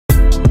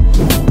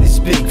It's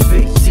Bigg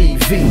Vic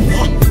TV.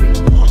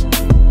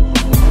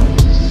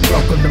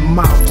 Welcome to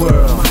my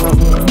world.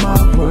 Welcome to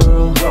my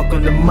world.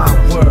 Welcome to my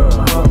world.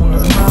 Welcome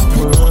to my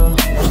world.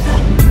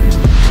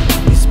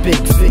 It's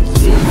Bigg Vic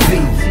TV.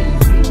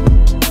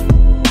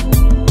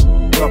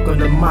 Welcome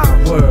to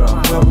my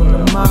world. Welcome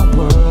to my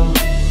world.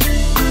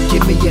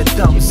 Give me a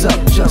thumbs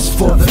up just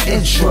for the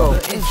intro.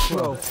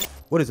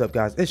 What is up,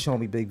 guys? It's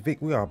showing me Bigg Vic.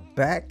 We are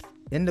back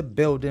in the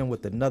building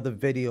with another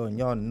video, and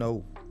y'all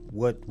know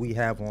what we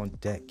have on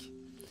deck.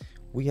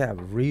 We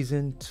have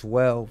Reason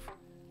 12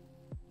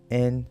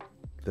 in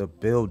the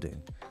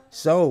building.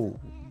 So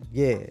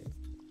yeah,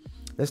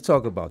 let's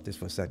talk about this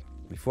for a second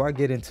before I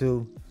get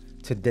into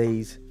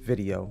today's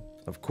video.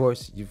 Of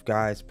course, you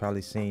guys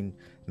probably seen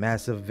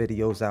massive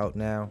videos out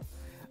now,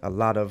 a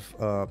lot of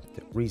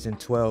Reason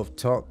 12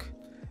 talk,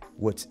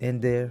 what's in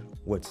there,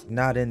 what's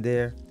not in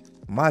there.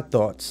 My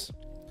thoughts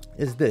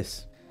is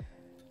this: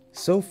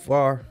 so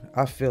far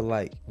I feel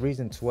like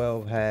Reason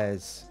 12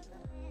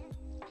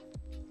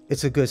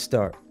 it's a good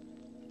start.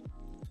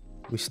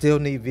 We still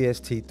need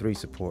VST3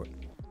 support.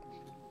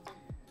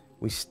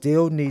 We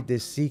still need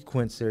this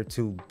sequencer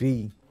to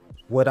be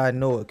what I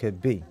know it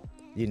could be.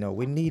 You know,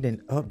 we need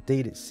an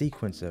updated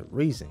sequencer.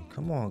 Reason,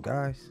 come on,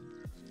 guys.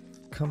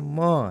 Come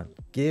on.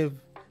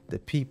 Give the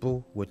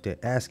people what they're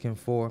asking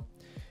for.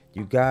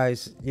 You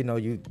guys, you know,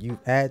 you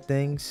add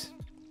things,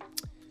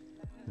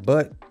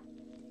 but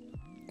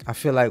I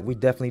feel like we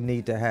definitely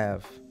need to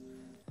have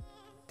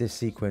this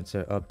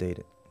sequencer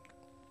updated.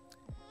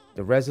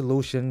 The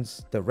resolution,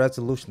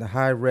 the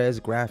high res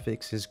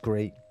graphics is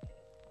great.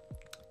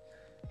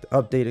 The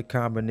updated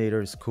combinator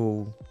is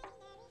cool.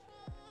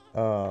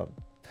 The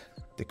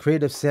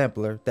creative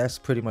sampler, that's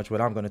pretty much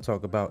what I'm going to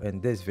talk about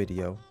in this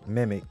video.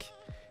 Mimic,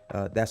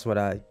 that's what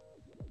I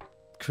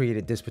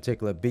created this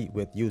particular beat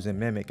with, using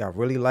Mimic. I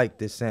really like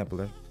this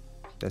sampler.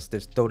 Let's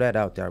just throw that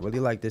out there. I really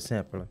like this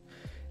sampler.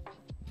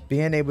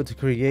 Being able to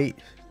create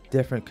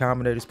different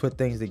combinators, put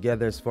things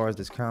together as far as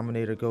this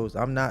combinator goes.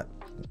 I'm not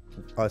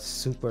a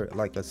super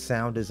like a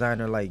sound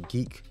designer like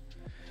Geek,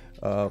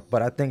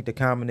 but I think the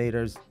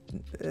combinators,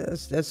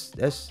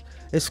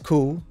 it's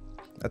cool.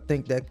 I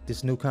think that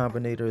this new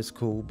combinator is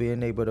cool.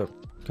 Being able to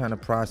kind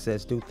of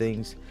process, do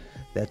things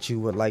that you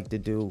would like to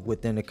do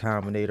within the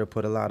combinator,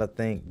 put a lot of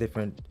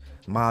different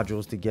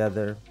modules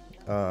together,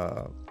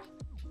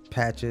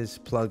 patches,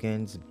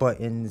 plugins,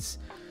 buttons,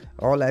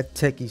 all that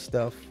techie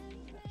stuff.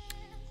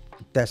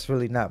 That's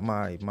really not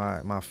my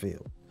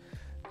field.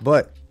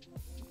 But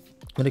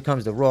when it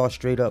comes to raw,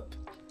 straight up,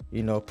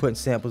 you know, putting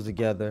samples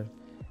together,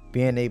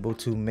 being able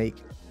to make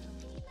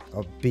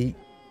a beat,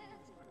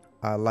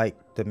 I like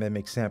the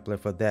Mimic sampler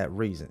for that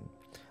reason.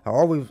 I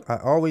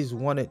always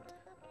wanted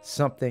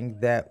something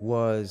that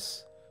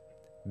was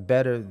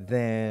better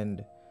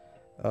than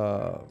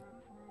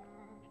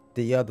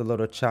the other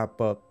little chop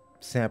up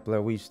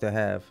sampler we used to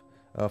have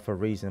for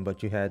Reason,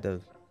 but you had to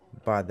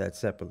buy that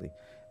separately.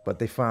 But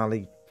they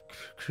finally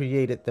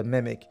created the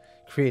Mimic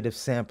creative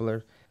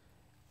sampler.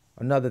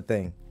 Another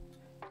thing,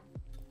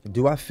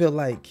 do I feel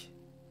like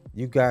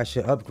you guys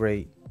should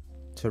upgrade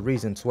to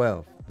Reason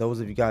 12? Those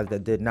of you guys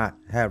that did not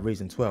have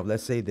Reason 12,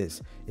 let's say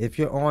this: if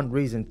you're on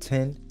Reason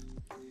 10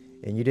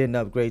 and you didn't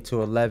upgrade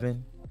to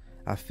 11,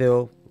 I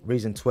feel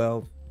Reason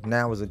 12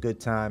 now is a good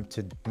time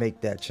to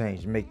make that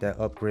change, make that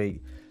upgrade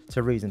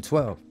to Reason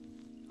 12,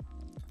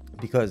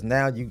 because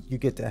now you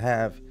get to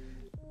have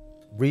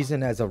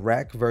Reason as a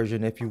rack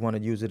version if you want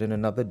to use it in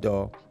another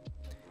DAW,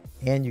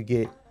 and you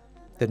get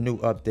the new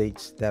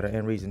updates that are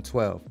in Reason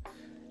 12.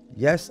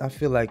 Yes, I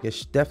feel like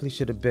it definitely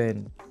should have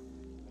been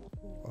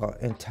an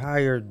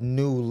entire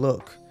new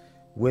look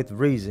with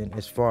Reason,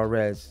 as far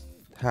as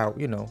how,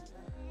 you know,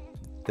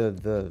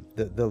 the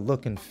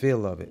look and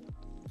feel of it.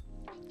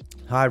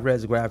 High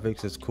res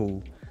graphics is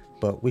cool,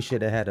 but we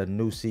should have had a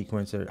new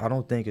sequencer. I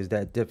don't think it's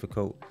that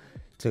difficult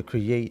to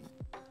create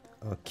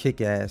a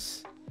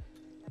kick-ass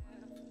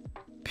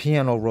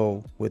piano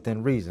roll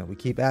within Reason. We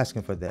keep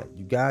asking for that.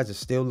 You guys are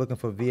still looking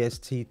for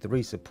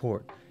VST3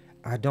 support.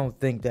 I don't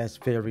think that's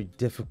very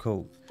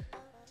difficult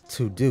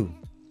to do.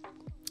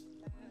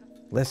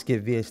 Let's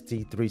get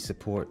VST3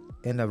 support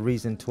in a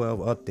Reason 12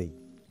 update.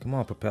 Come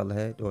on,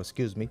 Propellerhead, or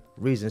excuse me,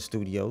 Reason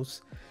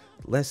Studios.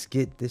 Let's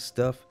get this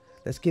stuff.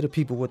 Let's get the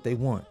people what they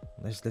want.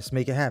 Let's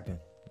make it happen,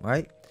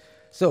 right?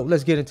 So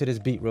let's get into this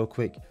beat real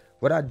quick.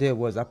 What I did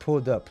was I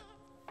pulled up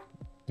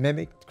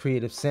Mimic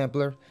creative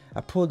sampler.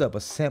 I pulled up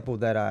a sample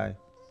that I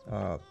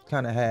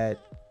kind of had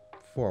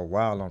for a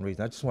while on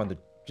Reason. I just wanted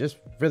to just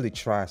really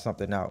try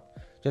something out,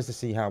 just to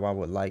see how I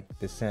would like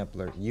this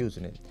sampler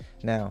using it.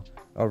 Now,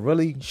 a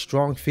really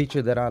strong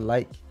feature that I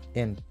like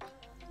in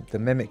the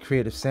Mimic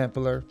creative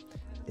sampler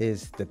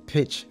is the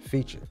pitch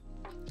feature.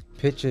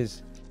 Pitch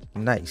is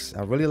nice.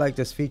 I really like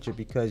this feature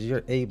because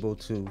you're able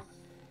to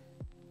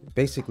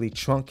basically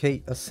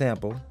truncate a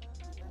sample,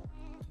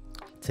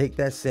 take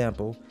that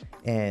sample,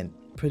 and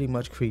pretty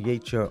much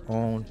create your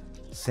own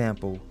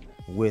sample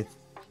with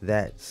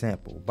that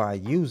sample by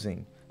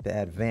using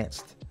the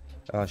advanced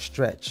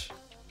stretch,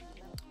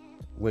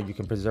 where you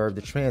can preserve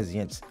the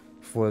transients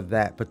for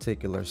that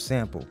particular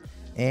sample.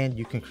 And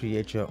you can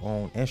create your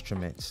own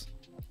instruments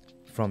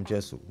from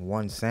just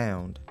one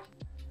sound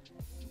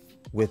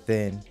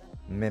within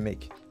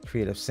Mimic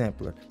Creative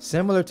Sampler.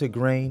 Similar to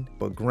Grain,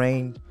 but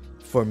Grain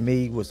for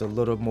me was a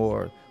little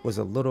more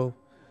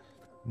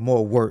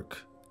work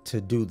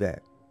to do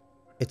that.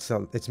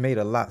 It's made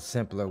a lot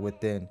simpler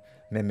within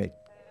Mimic,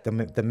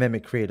 the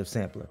Mimic Creative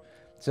Sampler.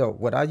 So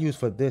what I use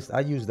for this, I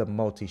use the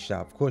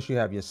multi-shot. Of course, you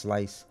have your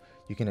slice.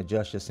 You can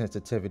adjust your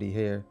sensitivity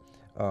here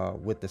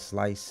with the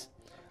slice,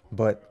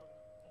 but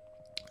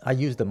I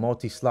used the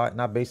multi-slot,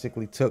 and I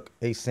basically took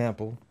a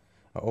sample,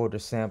 an older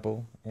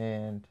sample,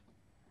 and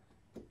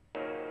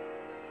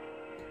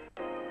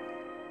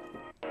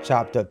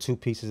chopped up 2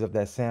 pieces of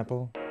that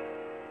sample,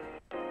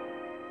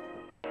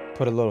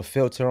 put a little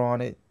filter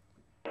on it,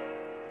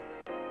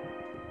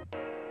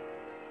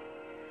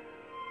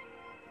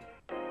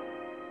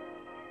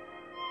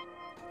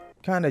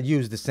 kind of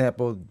use the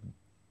sample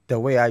the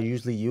way I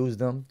usually use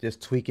them,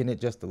 just tweaking it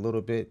just a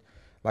little bit.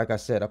 Like I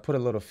said, I put a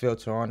little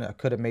filter on it. I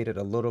could have made it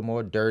a little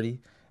more dirty,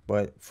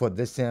 but for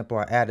this sample,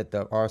 I added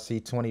the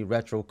RC20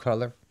 retro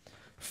color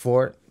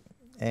for it,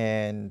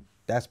 and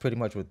that's pretty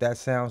much what that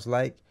sounds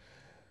like.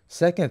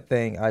 Second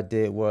thing I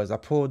did was I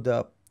pulled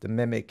up the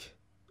Mimic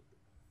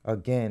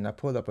again. I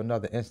pulled up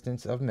another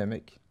instance of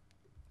Mimic,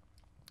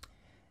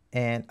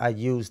 and I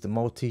used the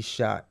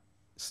multi-shot.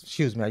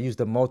 I used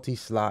the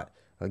multi-slot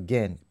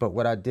again. But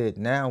what I did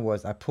now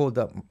was I pulled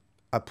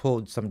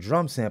some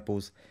drum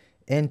samples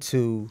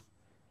into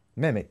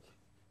Mimic,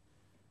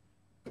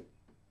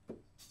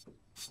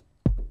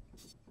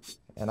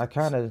 and I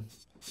kind of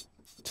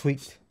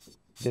tweaked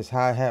this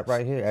hi-hat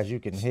right here, as you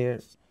can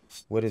hear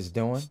what it's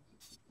doing.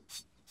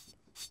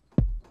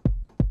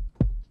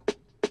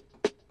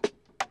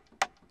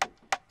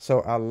 So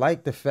I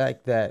like the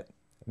fact that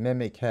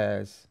Mimic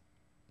has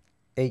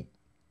 8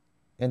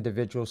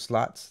 individual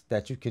slots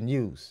that you can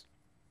use.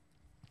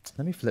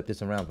 Let me flip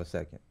this around for a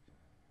second.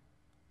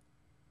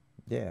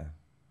 Yeah,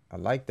 I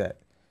like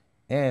that.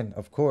 And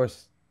of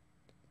course,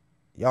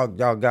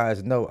 y'all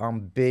guys know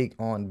I'm big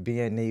on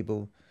being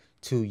able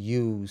to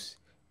use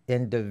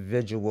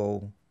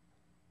individual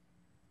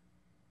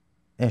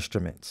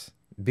instruments,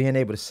 being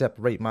able to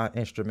separate my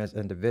instruments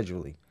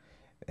individually.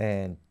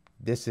 And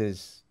this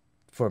is,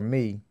 for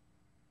me,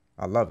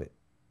 I love it.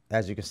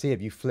 As you can see,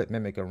 if you flip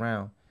Mimic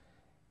around,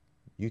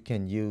 you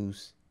can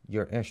use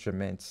your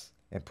instruments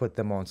and put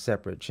them on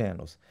separate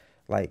channels.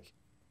 Like,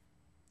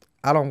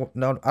 I don't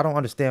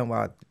understand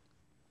why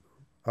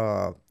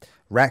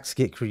racks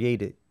get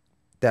created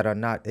that are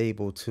not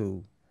able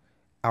to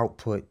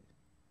output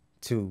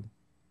to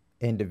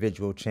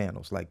individual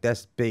channels. Like,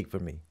 that's big for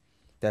me.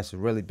 That's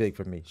really big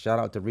for me. Shout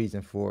out to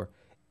Reason for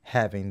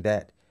having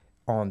that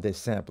on this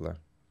sampler.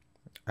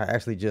 I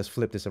actually just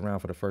flipped this around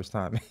for the first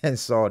time and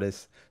saw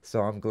this.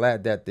 So I'm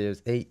glad that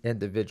there's 8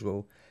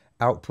 individual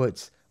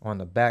outputs on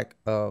the back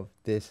of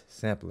this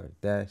sampler.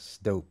 That's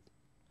dope.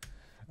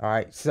 All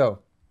right, so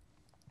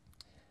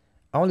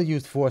I only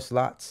used 4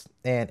 slots,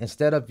 and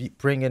instead of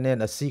bringing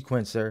in a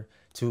sequencer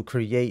to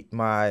create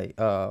my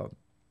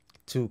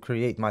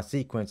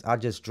sequence, I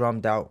just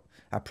drummed out.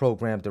 I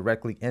programmed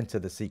directly into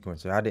the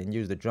sequencer. I didn't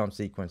use the drum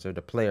sequencer,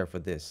 the player, for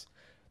this.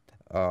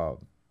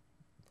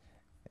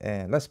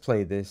 And let's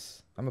play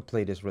this. I'm gonna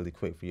play this really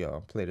quick for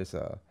y'all. Play this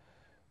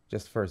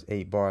just first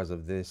 8 bars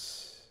of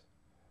this.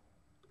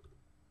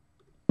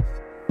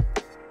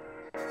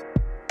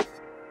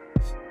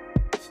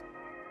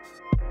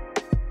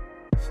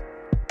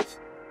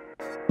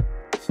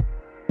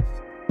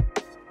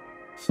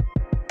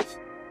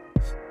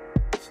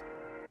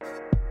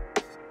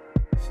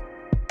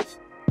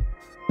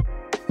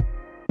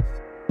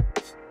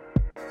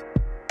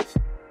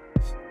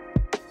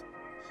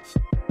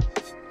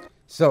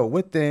 So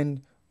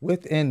within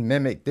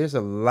Mimic, there's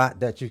a lot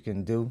that you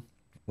can do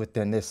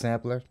within this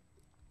sampler.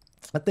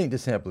 I think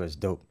this sampler is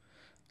dope.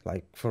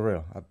 Like, for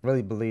real. I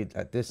really believe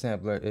that this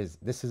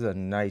is a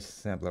nice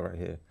sampler right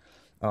here.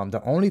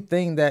 The only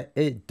thing that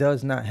it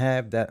does not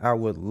have that I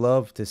would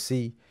love to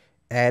see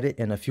added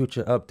in a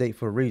future update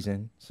for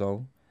Reason.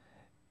 So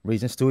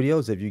Reason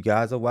Studios, if you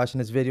guys are watching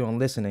this video and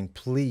listening,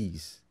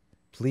 please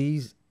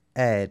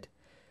add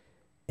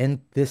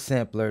in this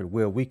sampler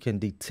where we can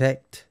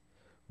detect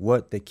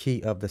what the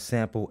key of the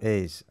sample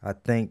is. I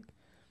think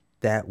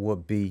that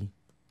would be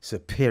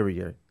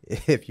superior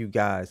if you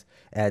guys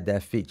add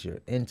that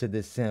feature into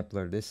this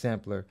sampler. This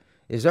sampler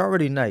is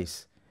already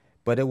nice,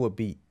 but it would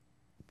be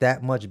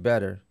that much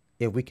better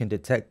if we can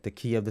detect the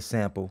key of the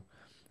sample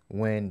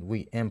when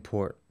we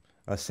import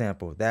a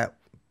sample. That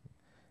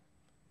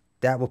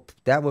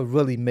would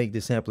really make the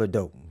sampler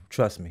dope.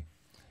 Trust me.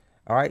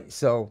 All right,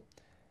 so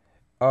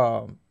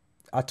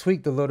I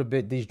tweaked a little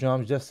bit these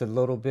drums, just a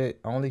little bit.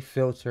 I only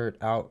filtered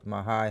out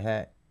my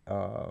hi-hat,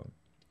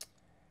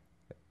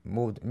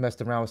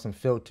 messed around with some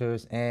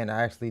filters, and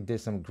I actually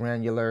did some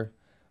granular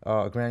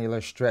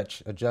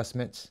stretch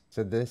adjustments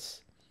to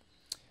this.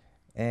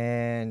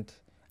 And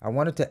I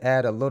wanted to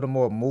add a little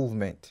more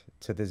movement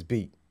to this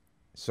beat.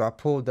 So I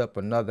pulled up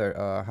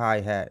another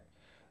hi-hat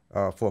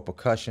for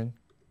percussion.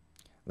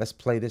 let's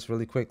play this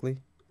really quickly.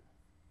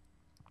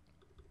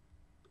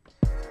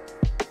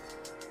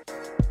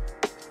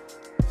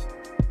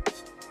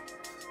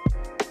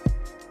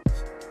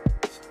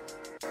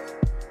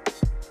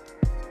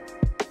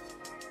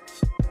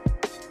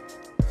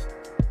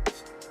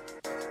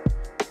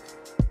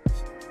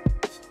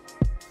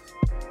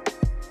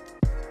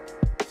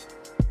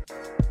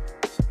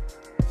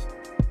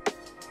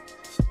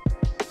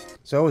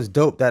 So it was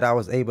dope that I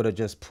was able to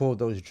just pull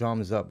those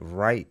drums up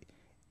right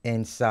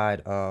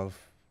inside of,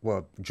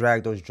 well,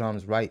 drag those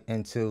drums right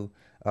into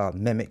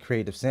Mimic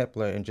Creative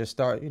Sampler and just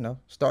start,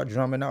 start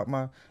drumming out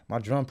my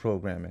drum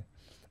programming.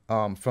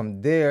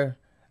 From there,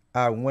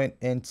 I wanted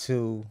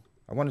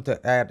to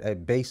add a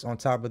bass on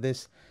top of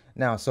this.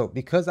 Now, so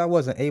because I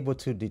wasn't able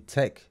to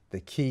detect the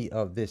key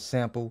of this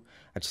sample,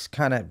 I just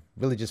kind of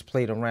really just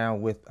played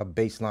around with a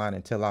bass line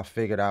until I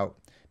figured out,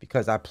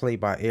 because I play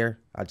by ear,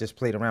 I just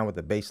played around with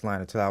the bass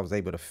line until I was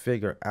able to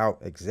figure out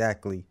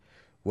exactly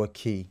what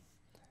key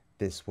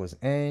this was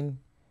in.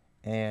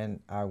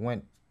 And I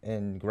went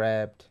and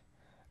grabbed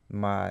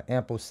my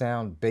Ample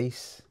Sound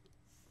bass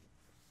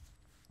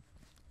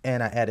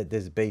and I added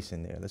this bass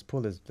in there. Let's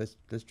pull this,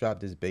 let's drop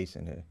this bass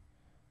in here.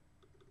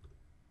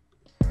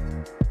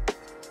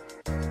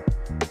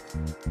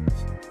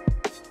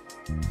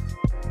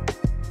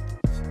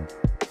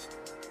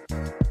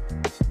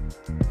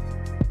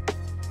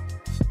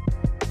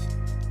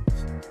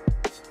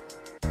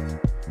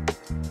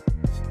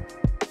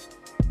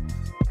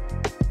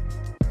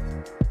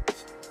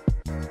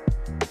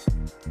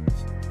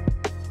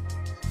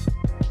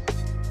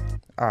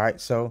 All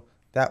right, so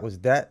that was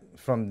that.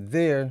 From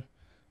there,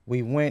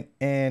 we went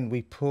and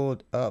we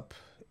pulled up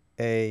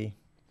I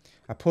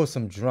pulled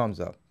some drums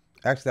up.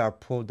 Actually, I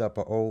pulled up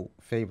an old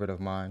favorite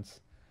of mine's,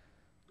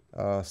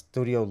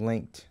 Studio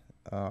Linked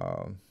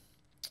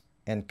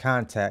and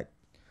Contact.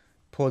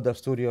 Pulled up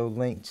Studio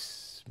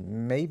Link's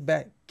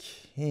Maybach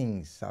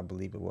Kings, I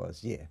believe it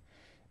was. Yeah,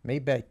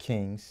 Maybach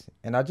Kings.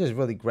 And I just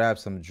really grabbed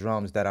some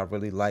drums that I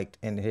really liked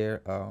in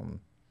here.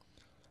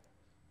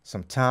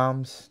 Some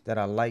toms that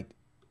I liked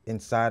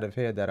inside of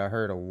here that I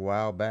heard a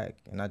while back,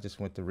 and I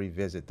just went to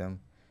revisit them,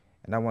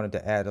 and I wanted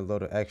to add a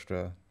little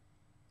extra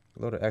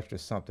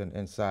something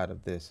inside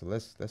of this. So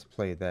let's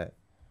play that.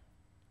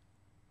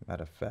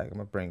 Matter of fact, I'm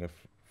gonna bring it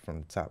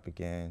from the top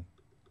again.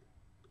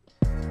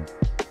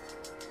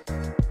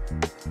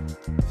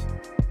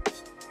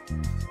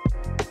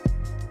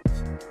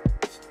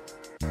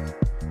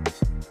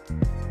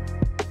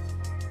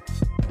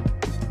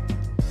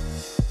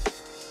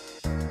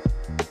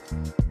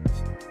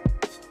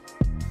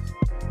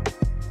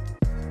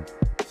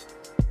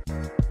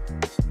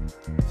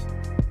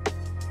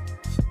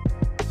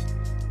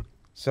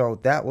 So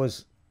that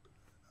was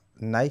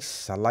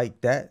nice. I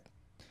like that.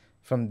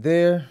 From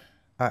there,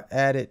 I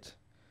added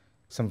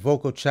some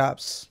vocal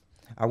chops.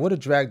 I would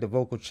have dragged the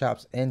vocal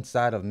chops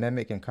inside of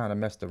Mimic and kind of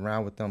messed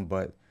around with them,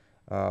 but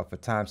for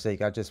time's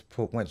sake, I just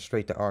went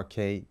straight to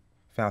Arcade,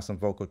 found some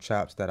vocal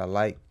chops that I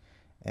liked,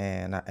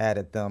 and I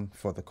added them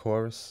for the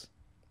chorus.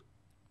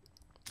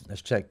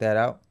 Let's check that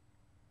out.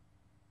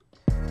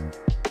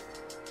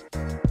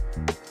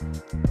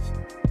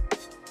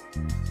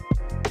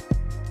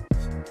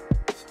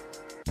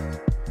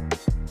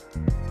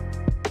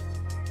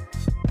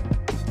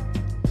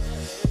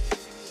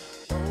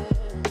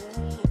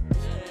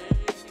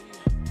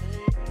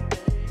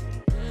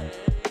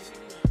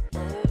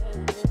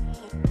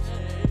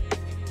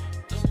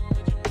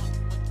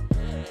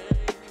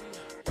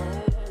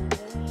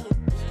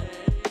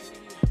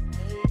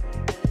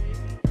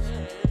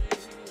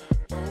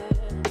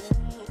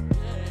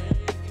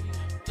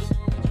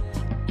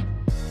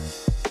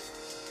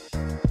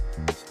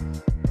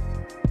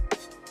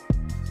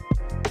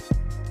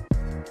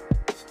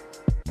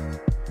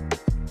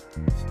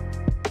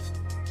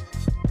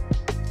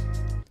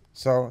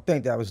 So I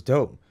think that was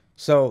dope.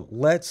 So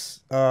let's,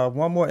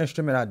 one more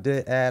instrument I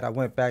did add. I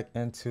went back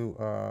into,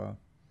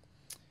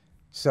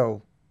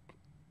 so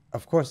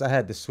of course I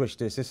had to switch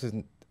this. This is,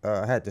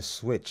 I had to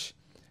switch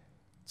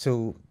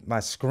to my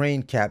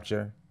screen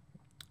capture.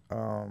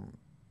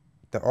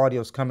 The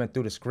audio's coming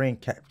through the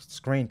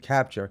screen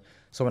capture.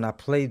 So when I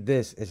play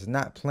this, it's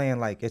not playing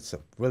like it's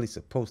really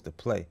supposed to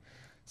play.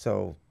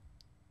 So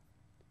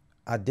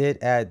I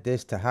did add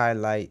this to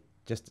highlight,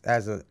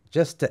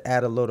 just to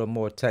add a little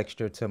more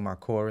texture to my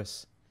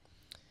chorus,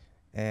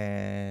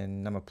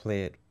 and I'm gonna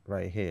play it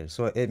right here.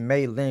 So it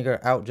may linger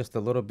out just a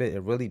little bit.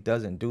 It really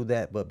doesn't do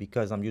that, but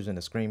because I'm using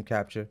the screen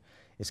capture,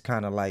 it's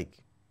kind of like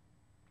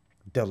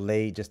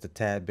delayed just a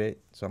tad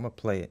bit. So I'm gonna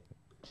play it.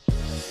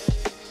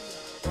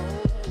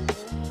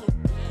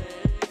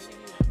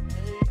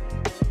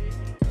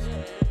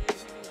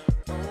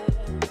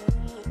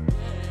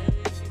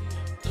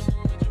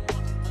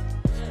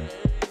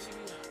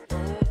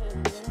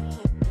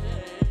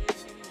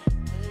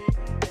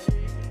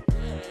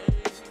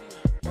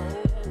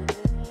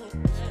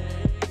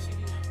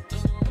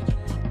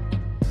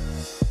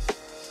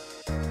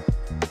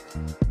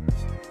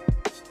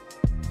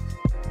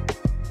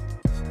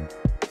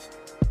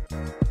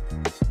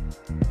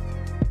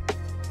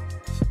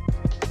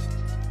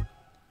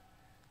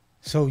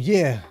 So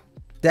yeah,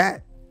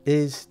 that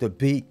is the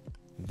beat.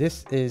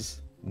 This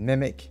is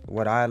Mimic,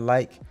 what I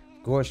like.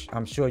 Of course,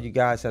 I'm sure you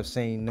guys have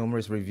seen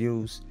numerous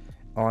reviews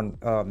on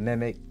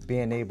Mimic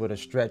being able to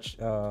stretch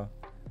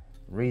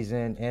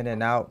Reason in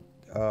and out,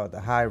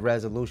 the high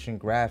resolution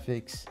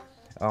graphics,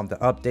 the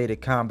updated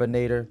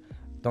combinator.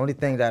 The only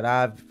thing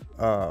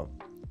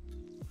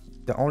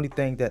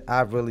that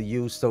I've really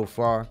used so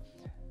far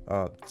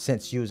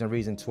since using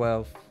Reason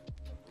 12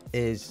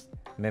 is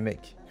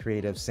Mimic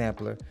Creative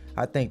Sampler.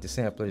 I think the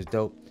sampler is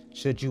dope.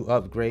 Should you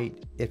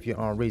upgrade if you're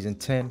on Reason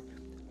 10?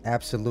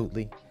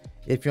 Absolutely.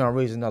 If you're on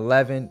Reason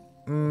 11,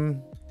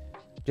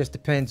 just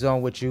depends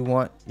on what you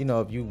want. You know,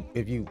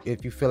 if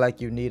you feel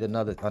like you need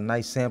a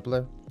nice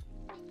sampler,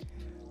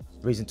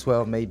 Reason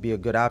 12 may be a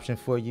good option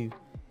for you.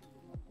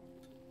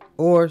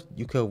 Or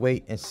you could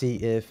wait and see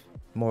if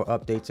more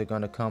updates are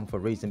gonna come for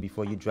Reason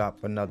before you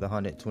drop another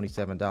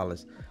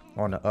 $127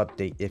 on an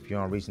update if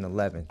you're on Reason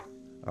 11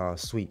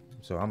 Suite.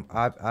 So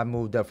I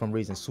moved up from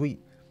Reason Suite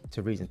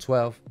to Reason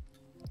 12.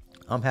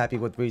 I'm happy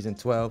with Reason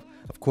 12.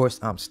 Of course,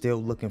 I'm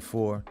still looking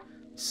for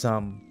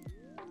some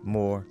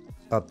more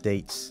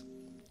updates,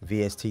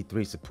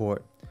 VST3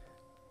 support,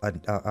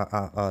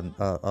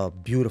 a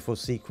beautiful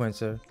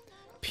sequencer,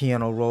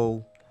 piano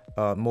roll,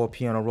 more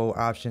piano roll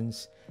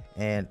options,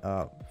 and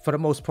for the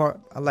most part,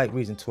 I like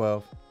Reason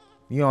 12.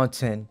 You're on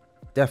 10,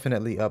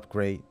 definitely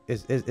upgrade.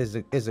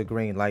 It's a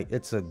green light.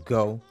 It's a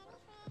go.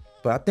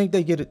 But I think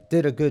they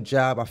did a good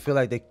job. I feel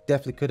like they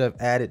definitely could have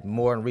added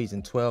more in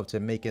Reason 12 to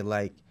make it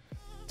like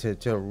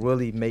to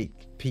really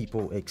make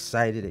people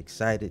excited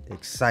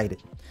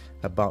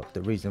about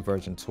the Reason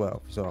version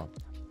 12. So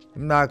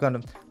I'm not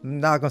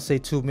gonna say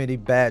too many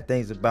bad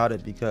things about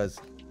it, because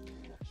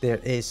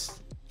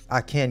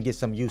I can get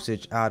some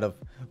usage out of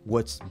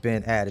what's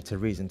been added to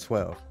Reason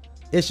 12.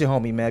 It's your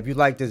homie, man. If you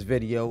like this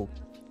video,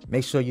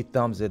 make sure you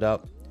thumbs it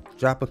up.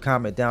 Drop a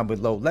comment down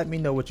below. Let me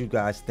know what you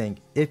guys think.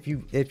 If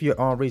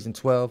you're on Reason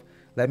 12,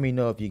 let me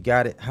know if you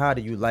got it. How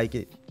do you like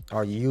it?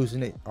 Are you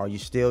using it? Are you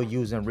still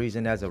using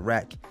Reason as a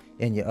rack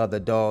in your other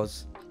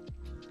DAWs?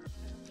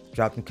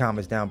 Drop some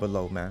comments down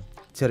below, man.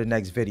 Till the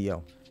next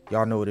video.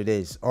 Y'all know what it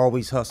is.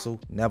 Always hustle.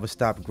 Never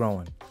stop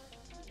growing.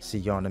 See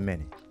y'all in a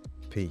minute.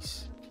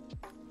 Peace.